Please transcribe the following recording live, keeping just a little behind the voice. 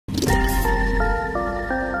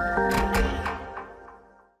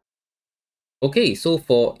Okay, so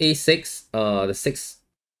for A6, the sixth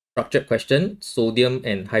structured question, sodium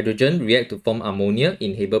and hydrogen react to form ammonia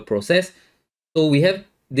in Haber process. So we have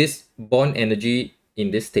this bond energy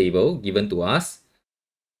in this table given to us.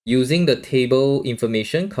 Using the table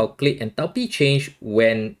information, calculate enthalpy change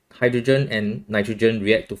when hydrogen and nitrogen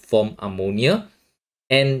react to form ammonia,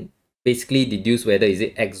 and basically deduce whether is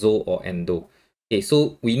it exo or endo. Okay,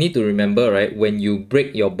 so we need to remember, right, when you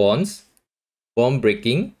break your bonds, bond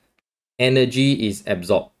breaking, energy is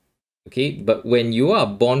absorbed. Okay, but when you are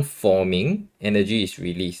bond forming, energy is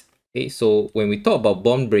released. Okay, so when we talk about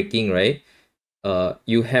bond breaking, right,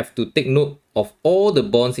 you have to take note of all the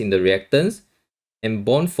bonds in the reactants, and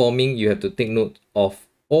bond forming, you have to take note of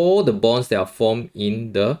all the bonds that are formed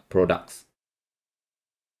in the products.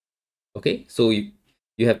 Okay, so you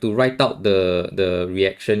have to write out the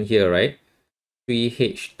reaction here, right?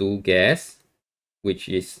 3H2 gas, which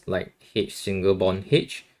is like H single bond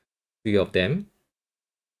H, 3 of them.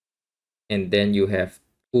 And then you have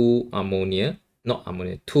 2 ammonia, not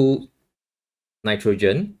ammonia, 2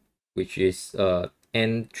 nitrogen, which is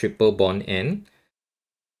N triple bond N,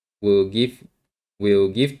 will give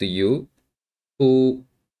to you 2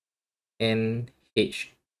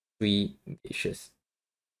 NH3 gaseous.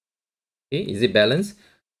 Okay, is it balanced?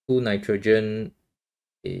 2 nitrogen.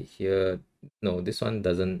 Okay, here, no, this one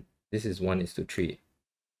doesn't. This is 1:3.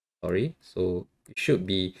 Sorry, so it should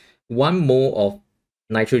be 1 mole of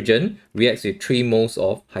nitrogen reacts with 3 moles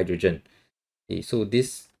of hydrogen. Okay, so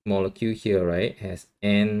this molecule here, right, has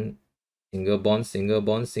N single bond, single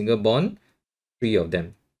bond, single bond, 3 of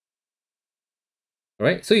them. All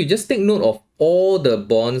right, so you just take note of all the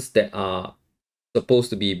bonds that are supposed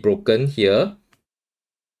to be broken here.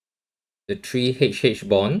 The 3 HH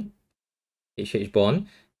bond,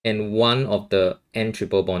 and 1 of the N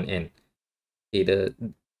triple bond N. Okay, the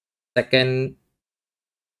second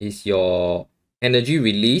is your energy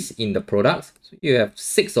release in the products. So you have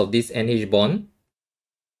 6 of this NH bond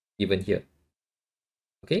given here.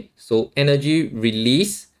 Okay, so energy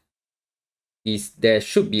release is, there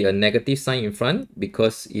should be a negative sign in front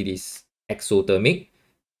because it is exothermic.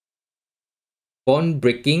 Bond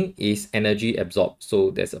breaking is energy absorbed, so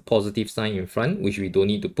there's a positive sign in front, which we don't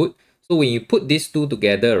need to put. So when you put these two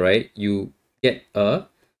together, right, you get a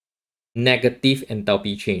negative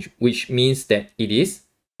enthalpy change, which means that it is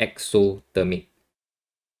exothermic.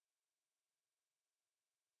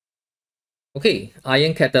 Okay,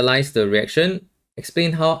 iron catalyze the reaction.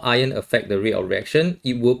 Explain how iron affect the rate of reaction.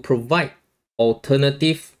 It will provide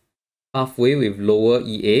alternative pathway with lower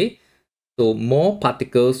EA. So more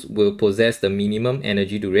particles will possess the minimum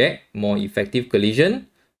energy to react, more effective collision,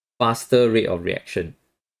 faster rate of reaction.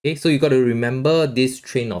 Okay, so you got to remember this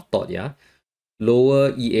train of thought, yeah?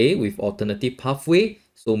 Lower EA with alternative pathway,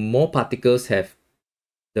 so more particles have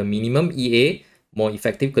the minimum EA, more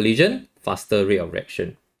effective collision, faster rate of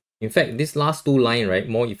reaction. In fact, this last two line, right,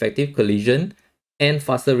 more effective collision and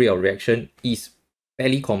faster rate of reaction is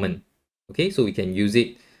fairly common. Okay, so we can use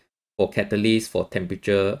it for catalyst, for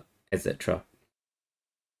temperature, etc.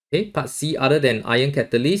 Okay, part C, other than iron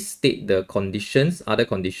catalyst, state the conditions. Other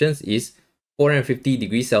conditions is 450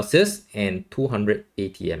 degrees Celsius and 200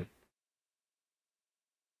 ATM.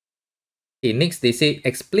 Okay, next they say,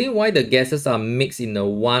 explain why the gases are mixed in a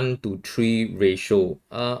 1:3 ratio.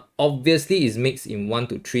 Obviously it's mixed in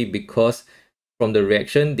 1:3 because from the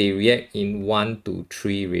reaction, they react in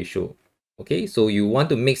 1:3 ratio. Okay, so you want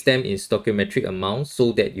to mix them in stoichiometric amount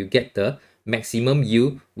so that you get the maximum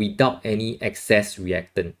yield without any excess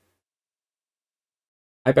reactant.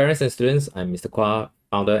 Hi parents and students, I'm Mr. Kwa,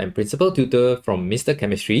 founder and principal tutor from Mr.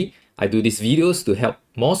 Khemistry. I do these videos to help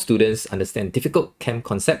more students understand difficult chem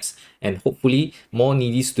concepts, and hopefully more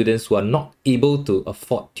needy students who are not able to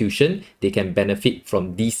afford tuition, they can benefit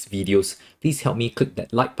from these videos. Please help me click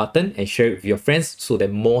that like button and share it with your friends so that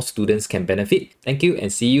more students can benefit. Thank you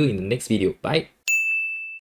and see you in the next video. Bye.